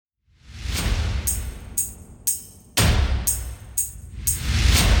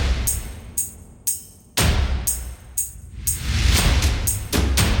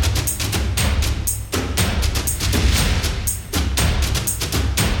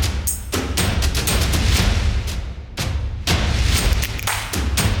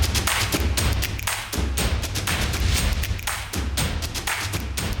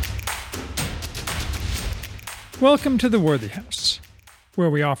Welcome to the Worthy House, where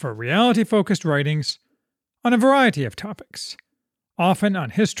we offer reality-focused writings on a variety of topics, often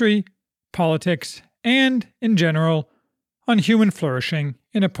on history, politics, and, in general, on human flourishing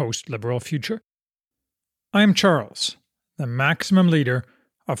in a post-liberal future. I am Charles, the maximum leader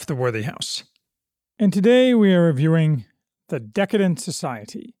of the Worthy House, and today we are reviewing The Decadent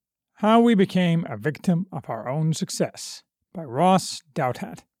Society, How We Became a Victim of Our Own Success by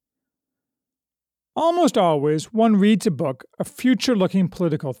Douthat. Almost always, one reads a book of future-looking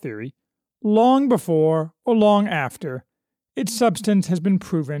political theory long before or long after its substance has been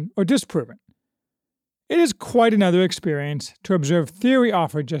proven or disproven. It is quite another experience to observe theory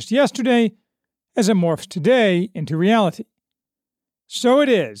offered just yesterday as it morphs today into reality. So it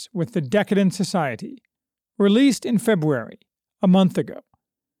is with The Decadent Society, released in February, a month ago.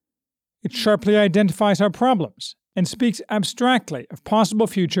 It sharply identifies our problems and speaks abstractly of possible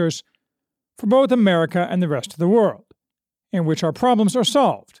futures for both America and the rest of the world, in which our problems are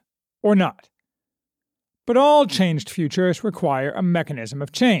solved, or not. But all changed futures require a mechanism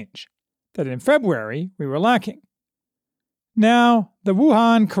of change that in February we were lacking. Now, the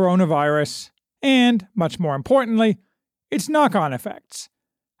Wuhan coronavirus, and, much more importantly, its knock-on effects,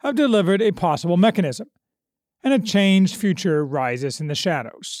 have delivered a possible mechanism, and a changed future rises in the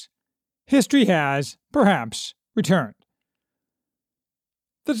shadows. History has, perhaps, returned.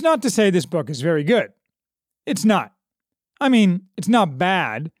 That's not to say this book is very good. It's not. I mean, it's not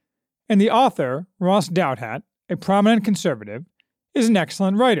bad, and the author, Douthat, a prominent conservative, is an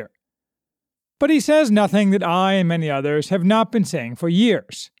excellent writer. But he says nothing that I and many others have not been saying for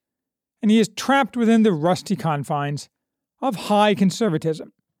years, and he is trapped within the rusty confines of high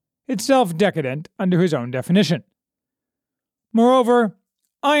conservatism, itself decadent under his own definition. Moreover,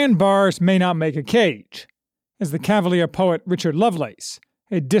 iron bars may not make a cage, as the Cavalier poet Richard Lovelace,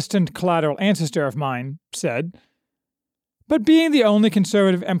 a distant collateral ancestor of mine, said. But being the only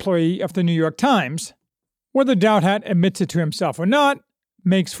conservative employee of the New York Times, whether Douthat admits it to himself or not,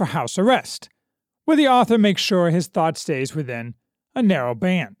 makes for house arrest, where the author makes sure his thought stays within a narrow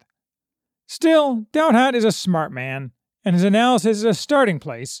band. Still, Douthat is a smart man, and his analysis is a starting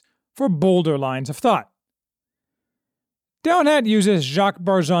place for bolder lines of thought. Douthat uses Jacques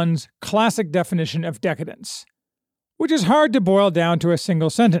Barzun's classic definition of decadence, which is hard to boil down to a single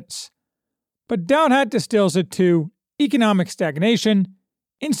sentence, but Douthat distills it to economic stagnation,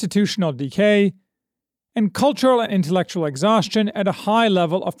 institutional decay, and cultural and intellectual exhaustion at a high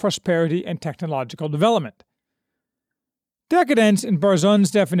level of prosperity and technological development. Decadence, in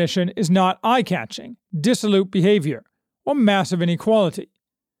Barzun's definition, is not eye-catching, dissolute behavior, or massive inequality.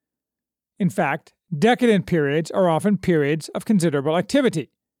 In fact, decadent periods are often periods of considerable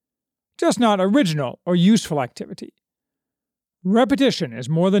activity, just not original or useful activity. Repetition is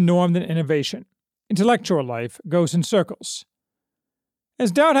more the norm than innovation. Intellectual life goes in circles.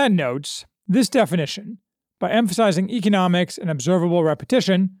 As Douthat notes, this definition, by emphasizing economics and observable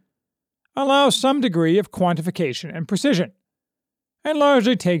repetition, allows some degree of quantification and precision, and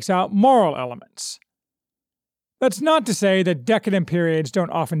largely takes out moral elements. That's not to say that decadent periods don't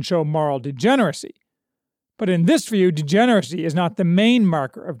often show moral degeneracy, but in this view, degeneracy is not the main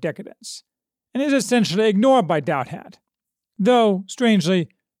marker of decadence, and is essentially ignored by Douthat. Though, strangely,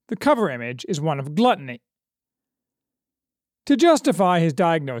 the cover image is one of gluttony. To justify his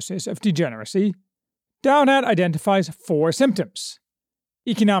diagnosis of degeneracy, Douthat identifies 4 symptoms: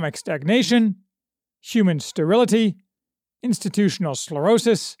 economic stagnation, human sterility, institutional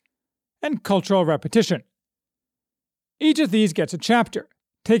sclerosis, and cultural repetition. Each of these gets a chapter,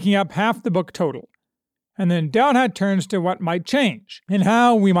 taking up half the book total, and then Douthat turns to what might change and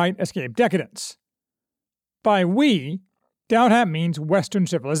how we might escape decadence. By we, Douthat means Western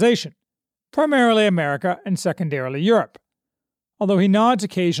civilization, primarily America and secondarily Europe, although he nods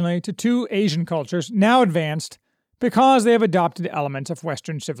occasionally to 2 Asian cultures now advanced because they have adopted elements of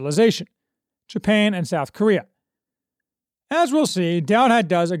Western civilization, Japan and South Korea. As we'll see, Douthat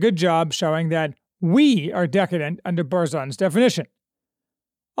does a good job showing that we are decadent under Barzun's definition,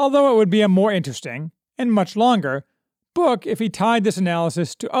 although it would be a more interesting, and much longer, book if he tied this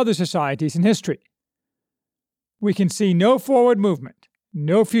analysis to other societies in history. We can see no forward movement,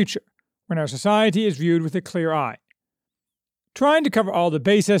 no future, when our society is viewed with a clear eye. Trying to cover all the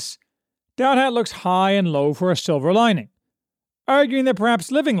bases, Douthat looks high and low for a silver lining, arguing that perhaps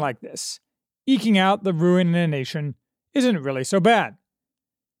living like this, eking out the ruin in a nation, isn't really so bad.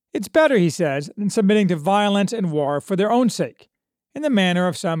 It's better, he says, than submitting to violence and war for their own sake, in the manner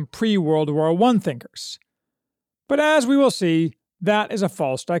of some pre-World War I thinkers. But as we will see, that is a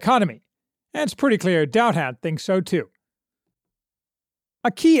false dichotomy, and it's pretty clear Douthat thinks so too.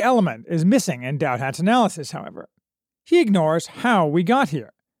 A key element is missing in Douthat's analysis, however. He ignores how we got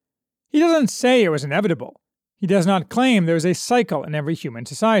here. He doesn't say it was inevitable. He does not claim there is a cycle in every human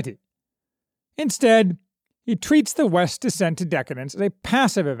society. Instead, he treats the West's descent to decadence as a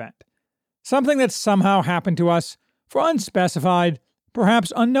passive event, something that somehow happened to us for unspecified,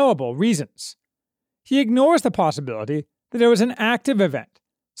 perhaps unknowable reasons. He ignores the possibility that there was an active event,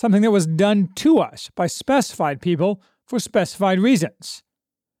 something that was done to us by specified people for specified reasons.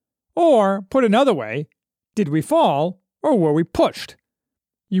 Or, put another way, did we fall or were we pushed?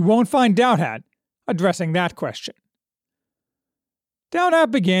 You won't find Douthat addressing that question.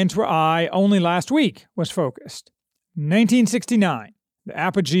 Douthat begins where I, only last week, was focused. 1969, the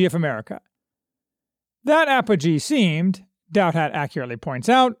apogee of America. That apogee seemed, Douthat accurately points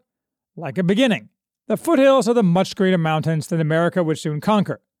out, like a beginning, the foothills of the much greater mountains that America would soon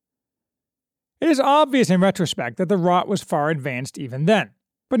conquer. It is obvious in retrospect that the rot was far advanced even then,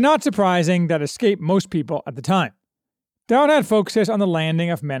 but not surprising that escaped most people at the time. Douthat focuses on the landing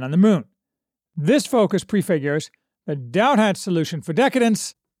of men on the moon. This focus prefigures that Douthat's solution for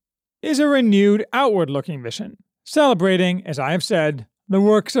decadence is a renewed outward-looking vision, celebrating, as I have said, the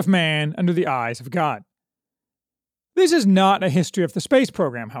works of man under the eyes of God. This is not a history of the space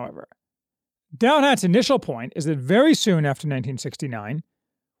program, however. Douthat's initial point is that very soon after 1969,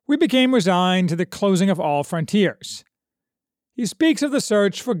 we became resigned to the closing of all frontiers. He speaks of the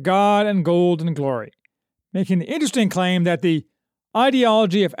search for God and gold and glory, making the interesting claim that the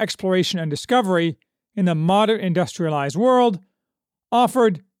ideology of exploration and discovery in the modern industrialized world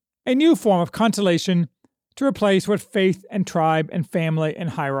offered a new form of consolation to replace what faith and tribe and family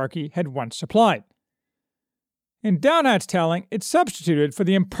and hierarchy had once supplied. In Douthat's telling, it substituted for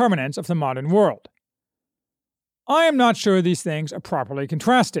the impermanence of the modern world. I am not sure these things are properly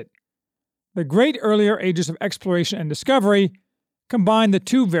contrasted. The great earlier ages of exploration and discovery combined the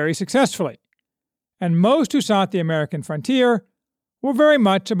two very successfully, and most who sought the American frontier were very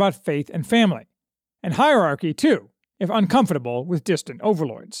much about faith and family, and hierarchy too, if uncomfortable with distant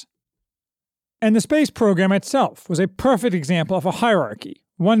overlords. And the space program itself was a perfect example of a hierarchy,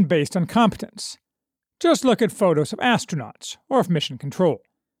 one based on competence. Just look at photos of astronauts, or of mission control.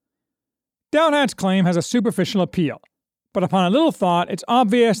 Douthat's claim has a superficial appeal, but upon a little thought it's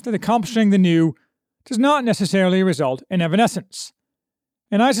obvious that accomplishing the new does not necessarily result in evanescence,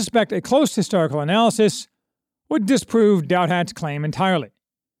 and I suspect a close historical analysis would disprove Douthat's claim entirely.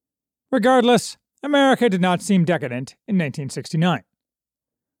 Regardless, America did not seem decadent in 1969.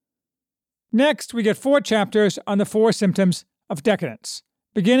 Next, we get 4 chapters on the 4 symptoms of decadence,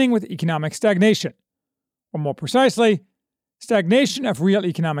 beginning with economic stagnation, or more precisely, stagnation of real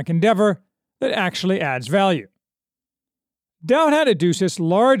economic endeavor that actually adds value. Douthat adduces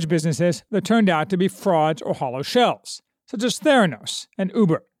large businesses that turned out to be frauds or hollow shells, such as Theranos and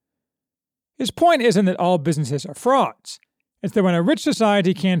Uber. His point isn't that all businesses are frauds. It's that when a rich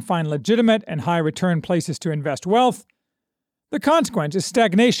society can't find legitimate and high-return places to invest wealth, the consequence is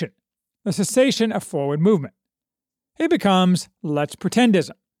stagnation, the cessation of forward movement. It becomes let's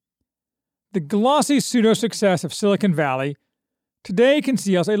pretendism. The glossy pseudo-success of Silicon Valley today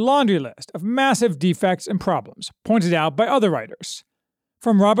conceals a laundry list of massive defects and problems pointed out by other writers,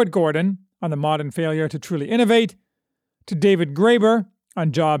 from Robert Gordon on the modern failure to truly innovate, to David Graeber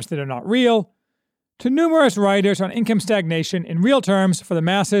on jobs that are not real, to numerous writers on income stagnation in real terms for the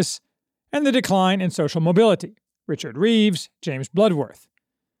masses and the decline in social mobility, Richard Reeves, James Bloodworth.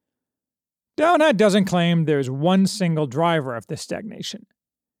 Douthat doesn't claim there is one single driver of this stagnation.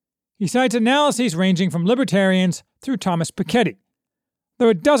 He cites analyses ranging from libertarians through Thomas Piketty, though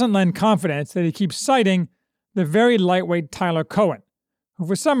it doesn't lend confidence that he keeps citing the very lightweight Tyler Cowen, who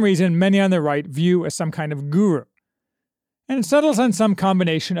for some reason many on the right view as some kind of guru, and settles on some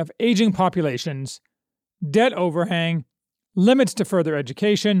combination of aging populations, debt overhang, limits to further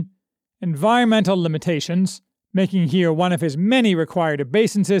education, environmental limitations, making here one of his many required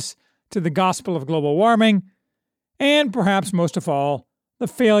obeisances to the gospel of global warming, and perhaps most of all, the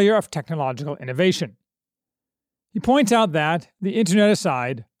failure of technological innovation. He points out that, the internet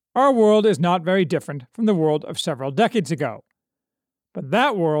aside, our world is not very different from the world of several decades ago. But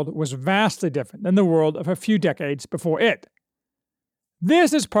that world was vastly different than the world of a few decades before it.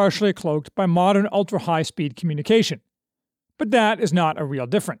 This is partially cloaked by modern ultra-high-speed communication, but that is not a real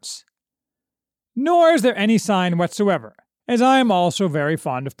difference. Nor is there any sign whatsoever, as I am also very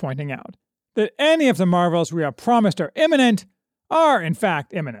fond of pointing out, that any of the marvels we are promised are imminent are in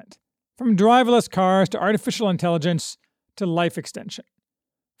fact imminent, from driverless cars to artificial intelligence to life extension.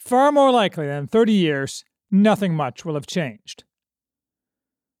 Far more likely than 30 years, nothing much will have changed.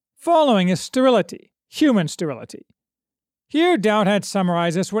 Following is sterility, human sterility. Here, Douthat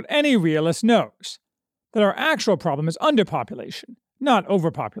summarizes what any realist knows, that our actual problem is underpopulation, not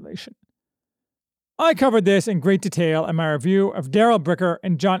overpopulation. I covered this in great detail in my review of Daryl Bricker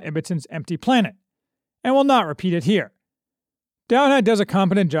and John Ibbotson's Empty Planet, and will not repeat it here. Douthat does a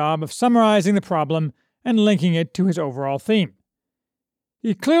competent job of summarizing the problem and linking it to his overall theme.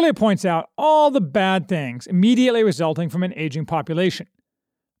 He clearly points out all the bad things immediately resulting from an aging population.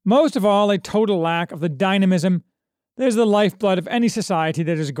 Most of all, a total lack of the dynamism that is the lifeblood of any society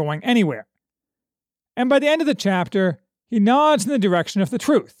that is going anywhere. And by the end of the chapter, he nods in the direction of the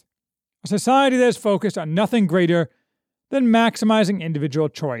truth, a society that is focused on nothing greater than maximizing individual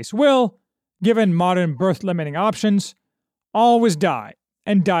choice will, given modern birth-limiting options, always die,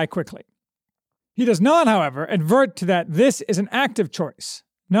 and die quickly. He does not, however, advert to that this is an active choice,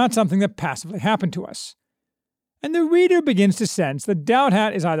 not something that passively happened to us. And the reader begins to sense that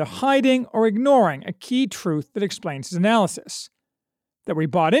Douthat is either hiding or ignoring a key truth that explains his analysis, that we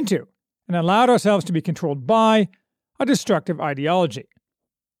bought into and allowed ourselves to be controlled by a destructive ideology.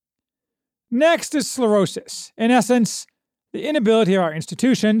 Next is sclerosis, in essence, the inability of our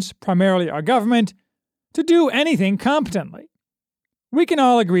institutions, primarily our government, to do anything competently. We can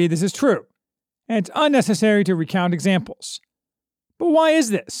all agree this is true, and it's unnecessary to recount examples. But why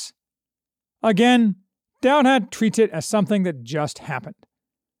is this? Again, Douthat treats it as something that just happened.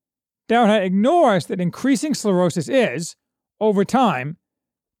 Douthat ignores that increasing sclerosis is, over time,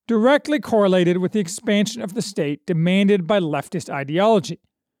 directly correlated with the expansion of the state demanded by leftist ideology,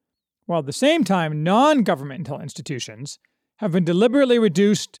 while at the same time non-governmental institutions have been deliberately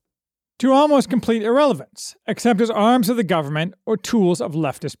reduced to almost complete irrelevance, except as arms of the government or tools of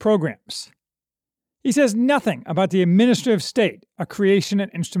leftist programs. He says nothing about the administrative state, a creation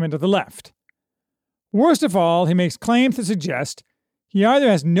and instrument of the left. Worst of all, he makes claims that suggest he either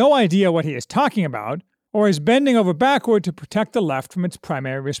has no idea what he is talking about or is bending over backward to protect the left from its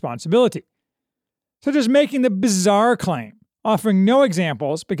primary responsibility, such as making the bizarre claim, offering no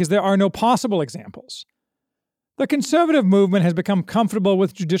examples because there are no possible examples. The conservative movement has become comfortable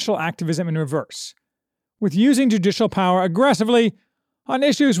with judicial activism in reverse, with using judicial power aggressively on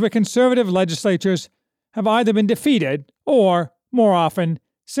issues where conservative legislatures have either been defeated or, more often,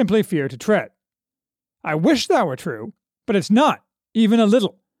 simply fear to tread. I wish that were true, but it's not, even a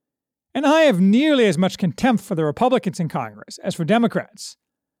little. And I have nearly as much contempt for the Republicans in Congress as for Democrats.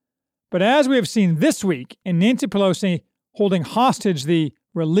 But as we have seen this week in Nancy Pelosi holding hostage the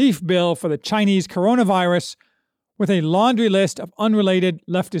relief bill for the Chinese coronavirus with a laundry list of unrelated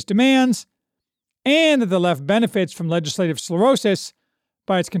leftist demands, and that the left benefits from legislative sclerosis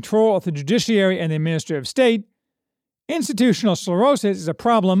by its control of the judiciary and the administrative state, institutional sclerosis is a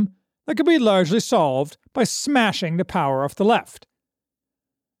problem that could be largely solved by smashing the power of the left.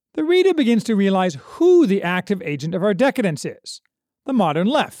 The reader begins to realize who the active agent of our decadence is, the modern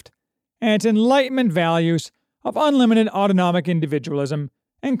left, and its Enlightenment values of unlimited autonomic individualism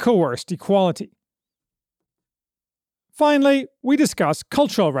and coerced equality. Finally, we discuss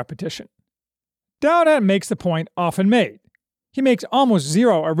cultural repetition. Douthat makes the point often made. He makes almost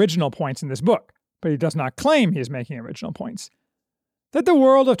zero original points in this book, but he does not claim he is making original points. That the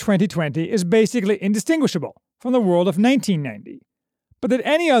world of 2020 is basically indistinguishable from the world of 1990, but that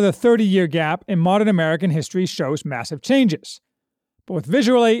any other 30-year gap in modern American history shows massive changes, both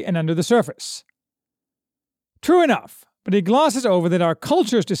visually and under the surface. True enough, but he glosses over that our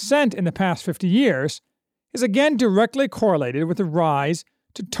culture's descent in the past 50 years is again directly correlated with the rise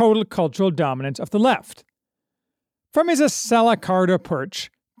to total cultural dominance of the left. From his Acela Carter perch,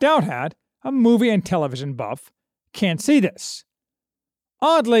 Douthat, a movie and television buff, can't see this.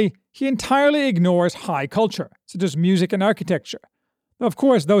 Oddly, he entirely ignores high culture, such as music and architecture, though of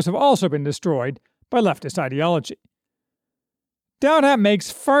course those have also been destroyed by leftist ideology. Douthat makes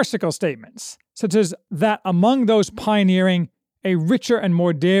farcical statements, such as that among those pioneering a richer and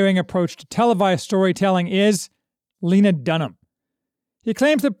more daring approach to televised storytelling is Lena Dunham. He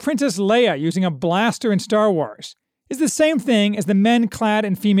claims that Princess Leia using a blaster in Star Wars is the same thing as the men clad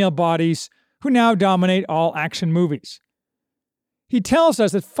in female bodies who now dominate all action movies. He tells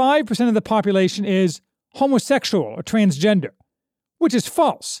us that 5% of the population is homosexual or transgender, which is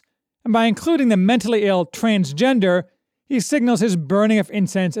false, and by including the mentally ill transgender, he signals his burning of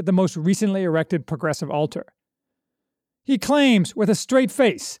incense at the most recently erected progressive altar. He claims, with a straight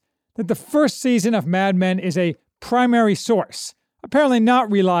face, that the first season of Mad Men is a primary source, apparently not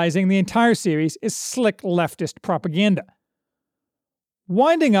realizing the entire series is slick leftist propaganda.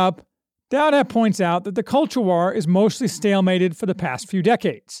 Winding up, Douthat points out that the culture war is mostly stalemated for the past few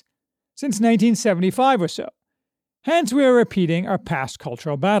decades, since 1975 or so. Hence we are repeating our past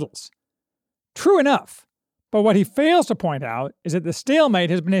cultural battles. True enough, But what he fails to point out is that the stalemate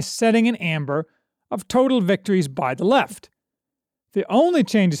has been a setting in amber of total victories by the left, the only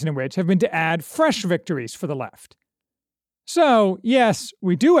changes in which have been to add fresh victories for the left. So, yes,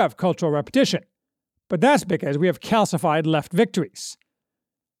 we do have cultural repetition, but that's because we have calcified left victories.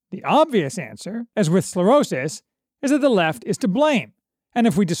 The obvious answer, as with sclerosis, is that the left is to blame, and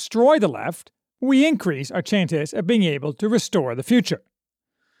if we destroy the left, we increase our chances of being able to restore the future.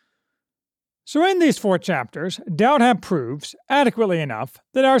 So in these 4 chapters, Douthat proves, adequately enough,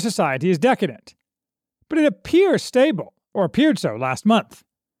 that our society is decadent. But it appears stable, or appeared so last month.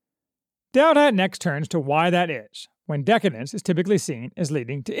 Douthat next turns to why that is, when decadence is typically seen as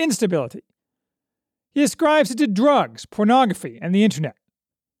leading to instability. He ascribes it to drugs, pornography, and the internet.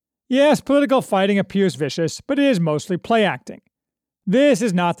 Yes, political fighting appears vicious, but it is mostly play acting. This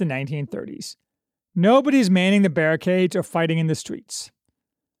is not the 1930s. Nobody's manning the barricades or fighting in the streets.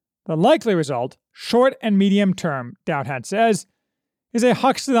 The likely result, short and medium term, Douthat says, is a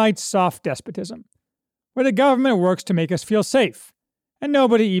Huxleyite soft despotism, where the government works to make us feel safe, and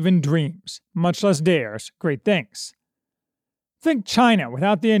nobody even dreams, much less dares, great things. Think China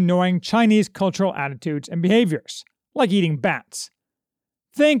without the annoying Chinese cultural attitudes and behaviors, like eating bats.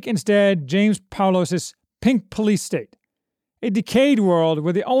 Think, instead, James Paulos' pink police state, a decayed world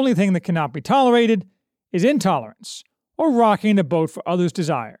where the only thing that cannot be tolerated is intolerance, or rocking the boat for others'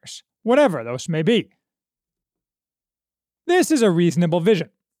 desires, whatever those may be. This is a reasonable vision.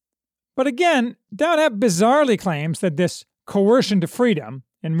 But again, Douthat bizarrely claims that this coercion to freedom,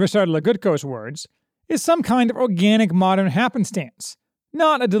 in Ryszard Legutko's words, is some kind of organic modern happenstance,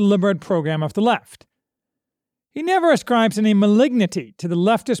 not a deliberate program of the left. He never ascribes any malignity to the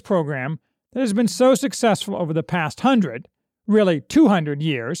leftist program that has been so successful over the past 100, really 200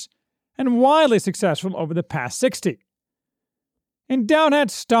 years, and widely successful over the past 60. In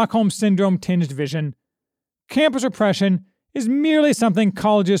Douthat's Stockholm Syndrome-tinged vision, campus repression is merely something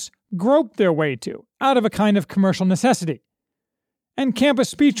colleges grope their way to out of a kind of commercial necessity, and campus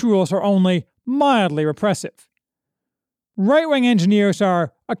speech rules are only mildly repressive. Right-wing engineers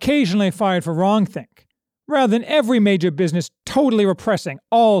are occasionally fired for wrongthink, rather than every major business totally repressing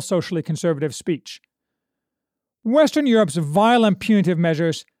all socially conservative speech. Western Europe's violent punitive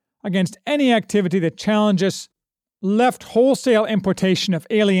measures against any activity that challenges left wholesale importation of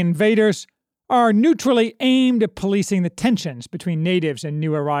alien invaders are neutrally aimed at policing the tensions between natives and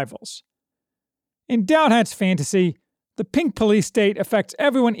new arrivals. In Douthat's fantasy, the pink police state affects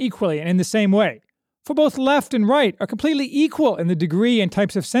everyone equally and in the same way, for both left and right are completely equal in the degree and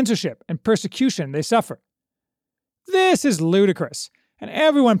types of censorship and persecution they suffer. This is ludicrous, and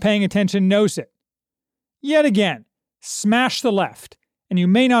everyone paying attention knows it. Yet again, smash the left, and you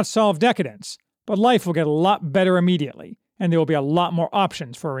may not solve decadence, but life will get a lot better immediately, and there will be a lot more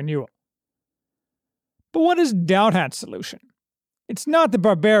options for renewal. But what is Douthat's solution? It's not the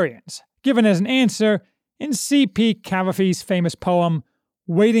barbarians, given as an answer in C.P. Cavafy's famous poem,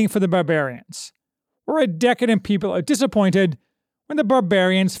 Waiting for the Barbarians, where a decadent people are disappointed when the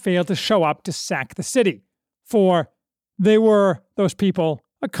barbarians fail to show up to sack the city, for they were, those people,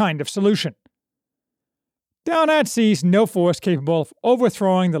 a kind of solution. Douthat sees no force capable of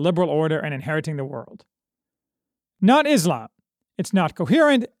overthrowing the liberal order and inheriting the world. Not Islam. It's not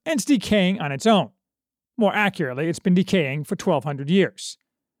coherent, and it's decaying on its own. More accurately, it's been decaying for 1,200 years.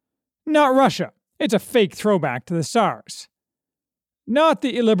 Not Russia. It's a fake throwback to the Tsars. Not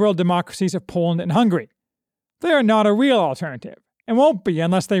the illiberal democracies of Poland and Hungary. They are not a real alternative, and won't be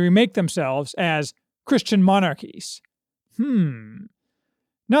unless they remake themselves as Christian monarchies.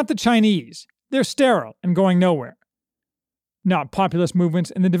 Not the Chinese. They're sterile and going nowhere. Not populist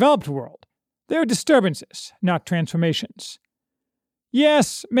movements in the developed world. They are disturbances, not transformations.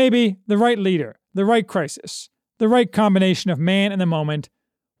 Yes, maybe the right leader, the right crisis, the right combination of man and the moment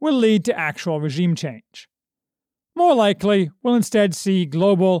will lead to actual regime change. More likely, we'll instead see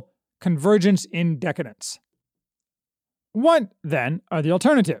global convergence in decadence. What, then, are the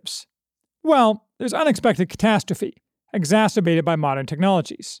alternatives? Well, there's unexpected catastrophe, exacerbated by modern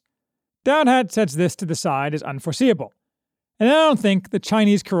technologies. Douthat sets this to the side as unforeseeable, and I don't think the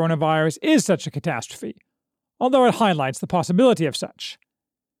Chinese coronavirus is such a catastrophe, although it highlights the possibility of such.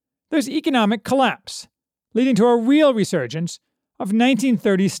 There's economic collapse, leading to a real resurgence of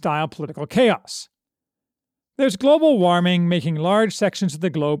 1930s-style political chaos. There's global warming making large sections of the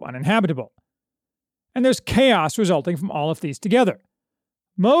globe uninhabitable. And there's chaos resulting from all of these together.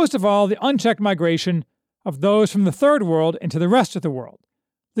 Most of all, the unchecked migration of those from the Third World into the rest of the world,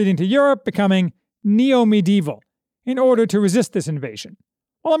 leading to Europe becoming neo-medieval in order to resist this invasion,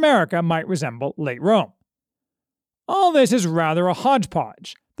 while America might resemble late Rome. All this is rather a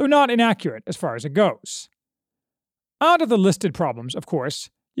hodgepodge, though not inaccurate as far as it goes. Out of the listed problems, of course,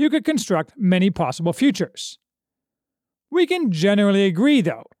 you could construct many possible futures. We can generally agree,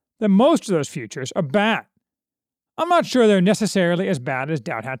 though, that most of those futures are bad. I'm not sure they're necessarily as bad as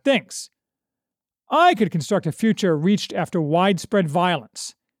Douthat thinks. I could construct a future reached after widespread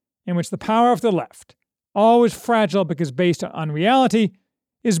violence, in which the power of the left, always fragile because based on unreality,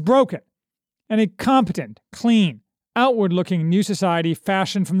 is broken, and a competent, clean, outward-looking new society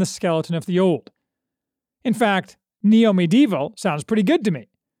fashioned from the skeleton of the old. In fact, neo-medieval sounds pretty good to me.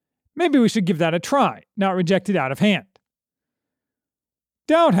 Maybe we should give that a try, not reject it out of hand.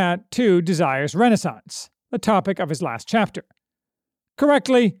 Douthat, too, desires Renaissance, the topic of his last chapter.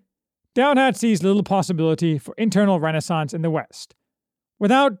 Correctly, Douthat sees little possibility for internal Renaissance in the West,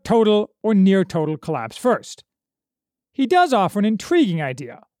 without total or near-total collapse first. He does offer an intriguing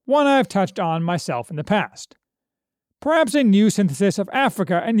idea, one I've touched on myself in the past. Perhaps a new synthesis of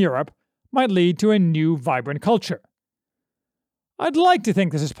Africa and Europe might lead to a new vibrant culture. I'd like to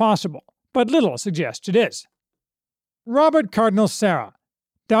think this is possible, but little suggests it is. Robert Cardinal Sarah,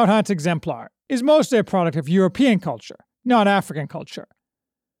 Douthat's exemplar, is mostly a product of European culture, not African culture.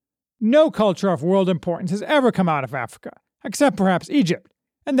 No culture of world importance has ever come out of Africa, except perhaps Egypt,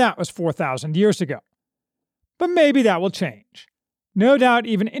 and that was 4,000 years ago. But maybe that will change. No doubt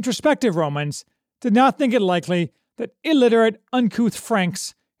even introspective Romans did not think it likely that illiterate, uncouth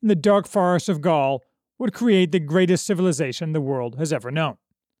Franks in the dark forests of Gaul would create the greatest civilization the world has ever known.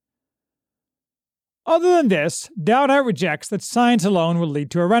 Other than this, Douthat rejects that science alone will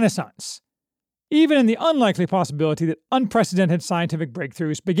lead to a renaissance, even in the unlikely possibility that unprecedented scientific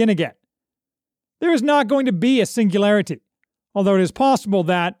breakthroughs begin again. There is not going to be a singularity, although it is possible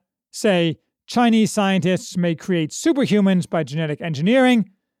that, say, Chinese scientists may create superhumans by genetic engineering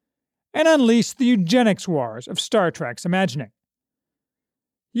and unleash the eugenics wars of Star Trek's imagining.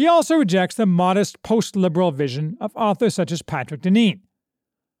 He also rejects the modest post-liberal vision of authors such as Patrick Deneen,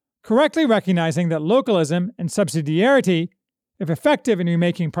 correctly recognizing that localism and subsidiarity, if effective in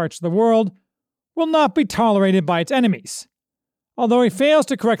remaking parts of the world, will not be tolerated by its enemies, although he fails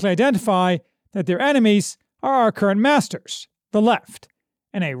to correctly identify that their enemies are our current masters, the left,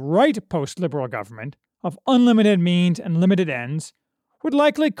 and a right post-liberal government of unlimited means and limited ends would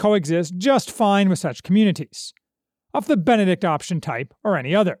likely coexist just fine with such communities, of the Benedict option type or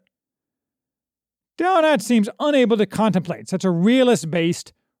any other. Douthat seems unable to contemplate such a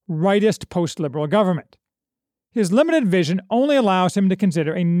realist-based, rightist post-liberal government. His limited vision only allows him to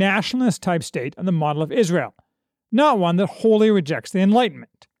consider a nationalist-type state on the model of Israel, not one that wholly rejects the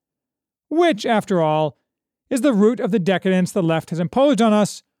Enlightenment, which, after all, is the root of the decadence the left has imposed on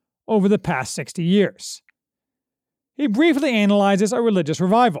us over the past 60 years. He briefly analyzes a religious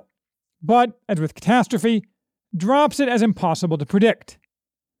revival, but, as with catastrophe, drops it as impossible to predict.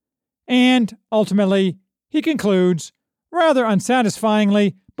 And, ultimately, he concludes, rather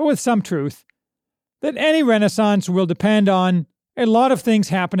unsatisfyingly, but with some truth, that any renaissance will depend on a lot of things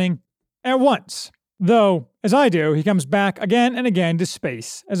happening at once, though, as I do, he comes back again and again to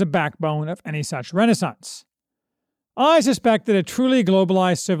space as a backbone of any such renaissance. I suspect that a truly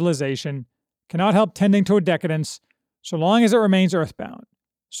globalized civilization cannot help tending toward decadence so long as it remains earthbound,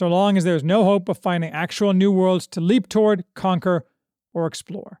 so long as there is no hope of finding actual new worlds to leap toward, conquer, or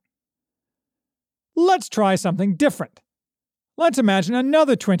explore. Let's try something different. Let's imagine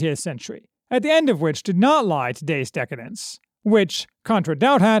another 20th century, at the end of which did not lie today's decadence, which, contra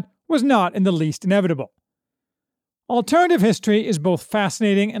Douthat, was not in the least inevitable. Alternative history is both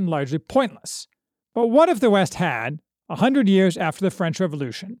fascinating and largely pointless, but what if the West had, 100 years after the French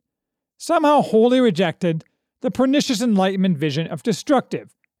Revolution, somehow wholly rejected the pernicious Enlightenment vision of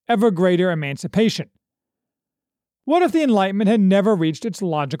destructive, ever greater emancipation? What if the Enlightenment had never reached its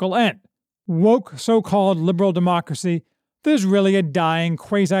logical end, woke so-called liberal democracy that is really a dying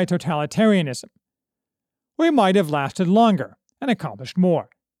quasi-totalitarianism? We might have lasted longer and accomplished more.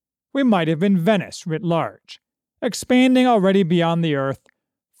 We might have been Venice writ large, expanding already beyond the earth,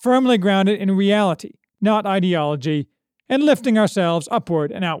 firmly grounded in reality, not ideology, and lifting ourselves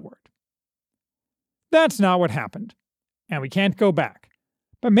upward and outward. That's not what happened, and we can't go back.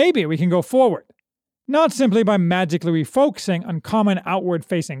 But maybe we can go forward, not simply by magically refocusing on common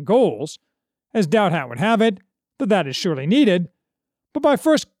outward-facing goals, as Douthat would have it, but that is surely needed, but by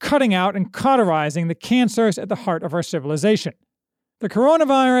first cutting out and cauterizing the cancers at the heart of our civilization. The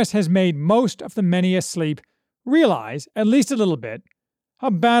coronavirus has made most of the many asleep realize, at least a little bit,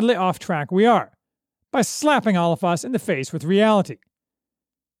 how badly off track we are, by slapping all of us in the face with reality.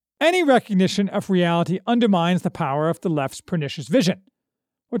 Any recognition of reality undermines the power of the left's pernicious vision,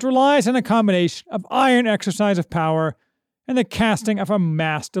 which relies on a combination of iron exercise of power and the casting of a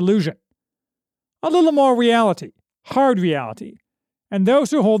mass delusion. A little more reality, hard reality, and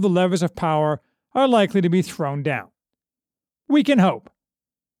those who hold the levers of power are likely to be thrown down. We can hope.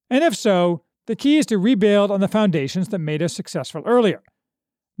 And if so, the key is to rebuild on the foundations that made us successful earlier,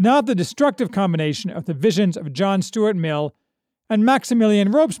 not the destructive combination of the visions of John Stuart Mill and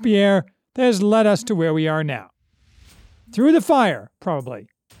Maximilien Robespierre that has led us to where we are now. Through the fire, probably,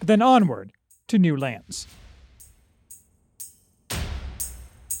 but then onward to new lands.